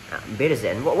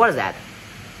 Citizen. What is that?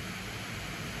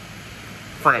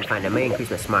 Fine. I may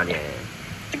increase my smart. Yeah.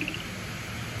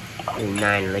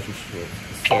 9 relationships.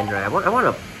 Sandra. I want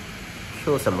to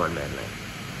kill someone, man. Like,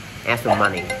 ask for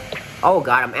money. Oh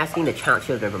god, I'm asking the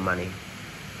children for money.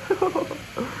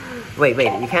 wait,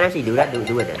 you can't actually do that? Do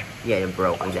it then. Yeah, you're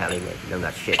broke, exactly, man. You don't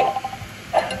got shit.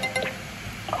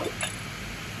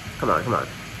 Come on.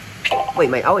 Wait,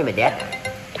 my dad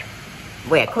died.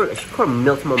 Wait, I could have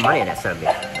milked more money at that son of a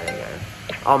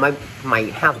bitch. Oh, my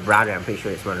half brother, I'm pretty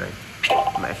sure it's one, right?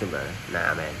 My actual brother.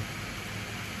 Nah, man.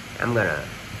 I'm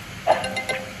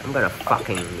gonna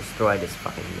fucking destroy this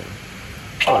fucking thing.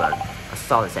 Hold on.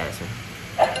 Assault assassin.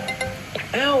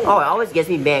 Ow. Oh, it always gets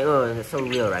me back. Oh, that's so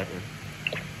real right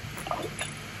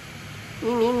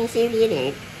there. Me,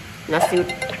 serious. Let's do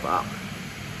it. Fuck.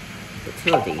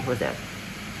 Fertility. What's that?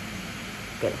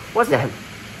 Okay. What's that?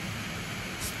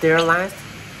 Sterilized?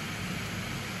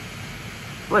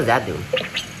 What does that do?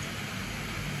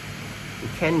 You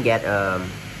can get,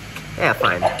 yeah,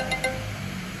 fine.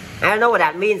 I don't know what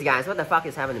that means, guys. What the fuck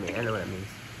is happening to me? I don't know what that means.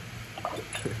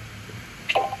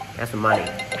 That's for money.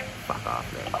 Fuck off,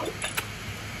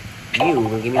 man. You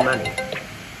will give me money.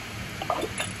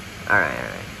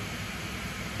 Alright.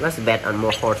 Let's bet on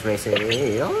more horse racing.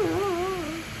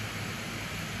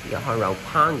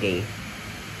 Pongi.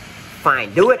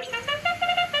 Fine, do it!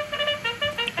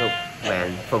 Oh,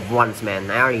 man. For once, man.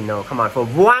 I already know. Come on, for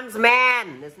once,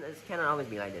 man! This cannot always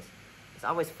be like this. It's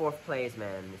always 4th place,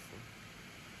 man.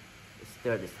 It's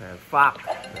 3rd this time. Fuck,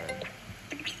 man.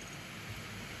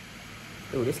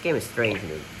 Ooh, this game is strange,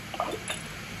 dude.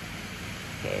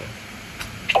 Okay.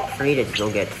 Treated,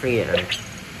 don't get treated. Look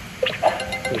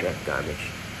at that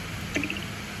garbage.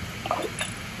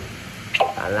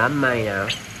 I love money now.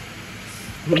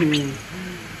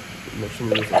 Mission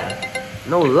loser.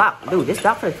 No luck, dude. This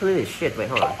doctor clearly is shit. Wait,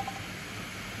 hold on.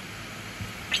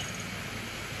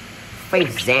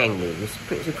 Faith Zhang, dude. It's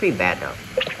pretty bad though.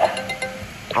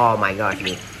 Oh my gosh,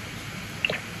 dude.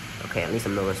 Okay, at least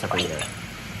I'm not suffering there.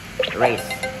 Race.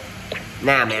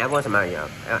 Nah, man, I want some other job.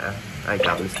 I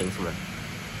job this thing somewhere.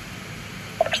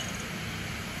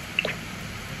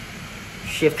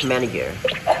 Shift manager.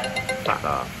 Fuck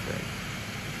off, man.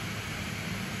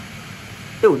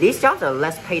 Dude, these jobs are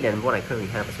less paid than what I currently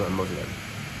have as well, most of them.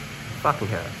 Fucking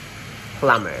hell.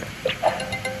 Plumber.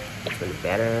 It's really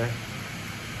better.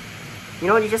 You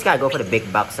know what, you just gotta go for the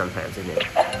big bucks sometimes, isn't it?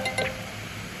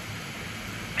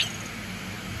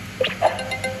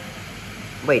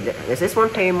 Wait, does this one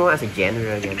pay more as a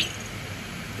janitor again?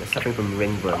 There's something from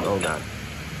Ringbroom, oh god.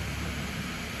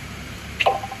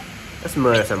 Let's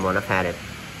murder someone, I've had it.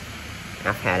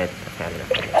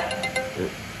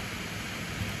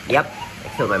 Yep, I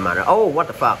killed my mother. Oh, what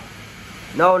the fuck?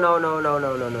 No.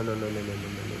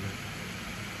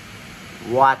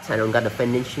 What? I don't got the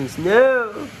financials.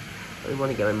 No! Where do you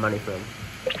want to get my money from?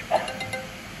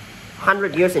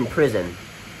 100 years in prison.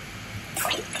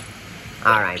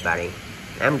 Alright, buddy.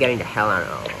 I'm getting the hell out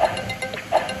of here.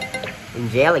 In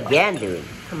jail again, dude.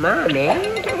 Come on, man.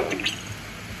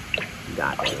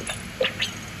 God damn it.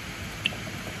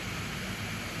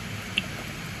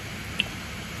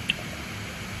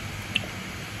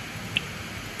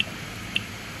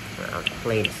 I'll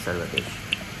play the son of a bitch.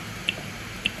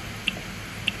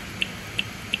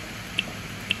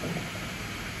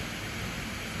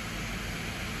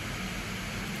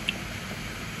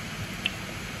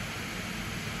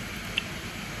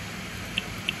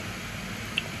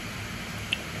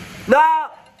 No!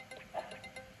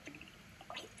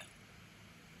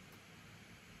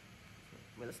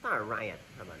 Well, let's start a riot.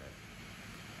 How about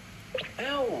that?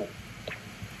 Ow!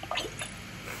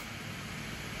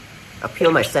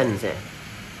 Appeal my sentence, eh?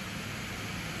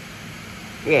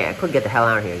 Yeah, I could get the hell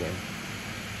out of here again.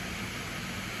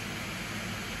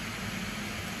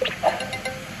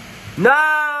 No!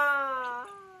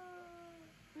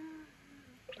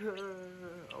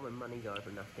 All my money gone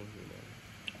for nothing, you know.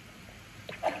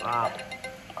 Wow.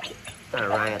 Start a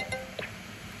riot.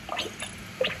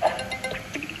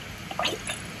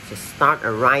 Just start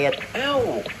a riot.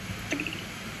 Ow!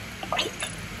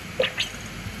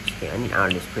 Okay, I need out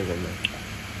of this prison, man.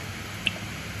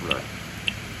 Come on.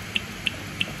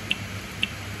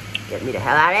 Get me the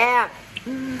hell out of here!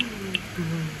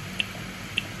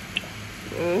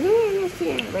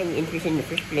 Why are you interested in the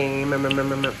first place?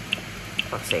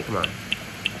 Fuck's sake, come on.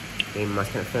 Game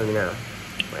must kind of fail me now.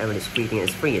 Whatever this free thing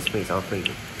is free, it's all free.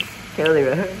 Totally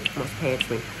right. Must pay it's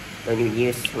free. Don't even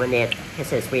use when that it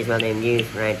says free is well named use,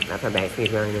 right? After back free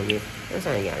is well named use. That's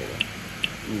how you got it.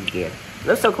 Gear. It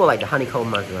looks so cool, like the honeycomb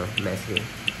muzzle messy.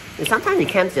 Sometimes you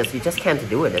just can't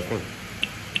do it, I think.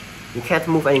 You can't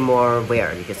move anymore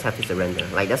where, you just have to surrender.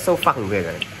 Like that's so fucking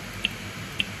weird,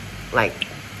 right?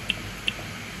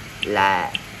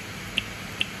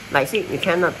 Like see, you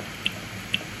cannot.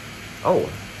 Oh.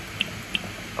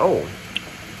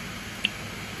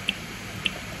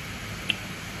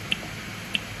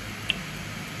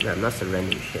 No, I'm not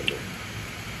surrendering shit, dude.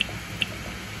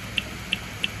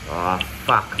 Oh,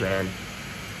 fuck, man.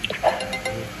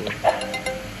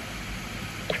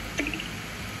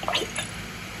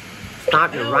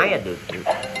 Start the riot, dude.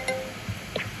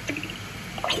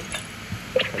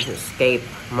 Trying to escape.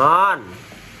 Come on.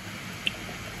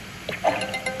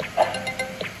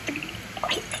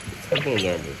 It's something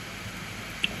again, dude.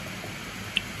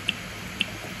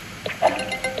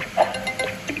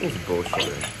 This is bullshit,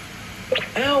 man.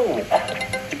 Ow!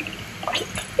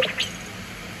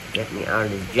 Get me out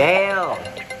of this jail!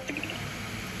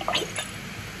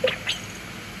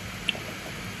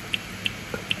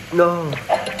 No!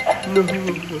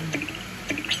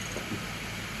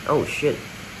 Oh shit. I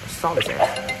saw this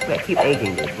ass. Wait, I keep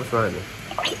aging, dude. What's wrong with me?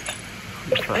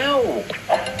 Ow!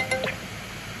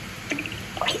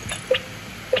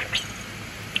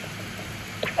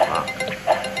 Fuck.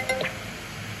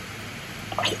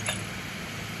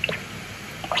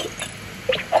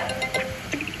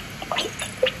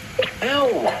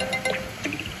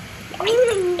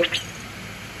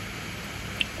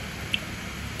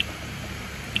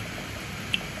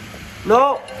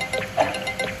 No!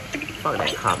 Fuck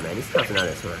that cop, man. These cops are not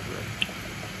that smart, man.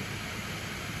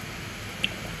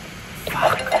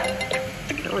 Fuck.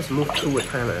 I always move two at a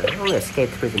time, man. I only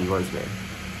escaped prison once, man.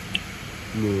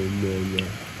 No.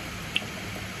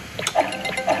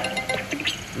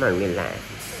 Not real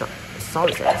life. I saw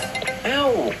his ass.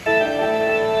 Ow!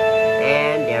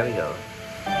 And there we go.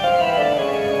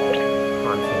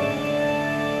 Haunting.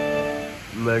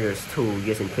 Murders 2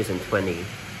 years in prison 20.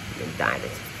 Then died.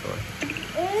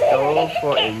 Go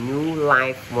for a new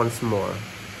life once more.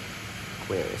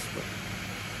 Where is it?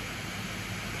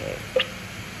 Okay. I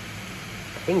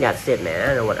think that's it, man. I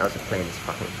don't know what else to play in this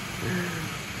fucking.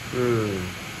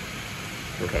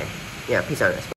 Okay. Yeah, peace out, guys.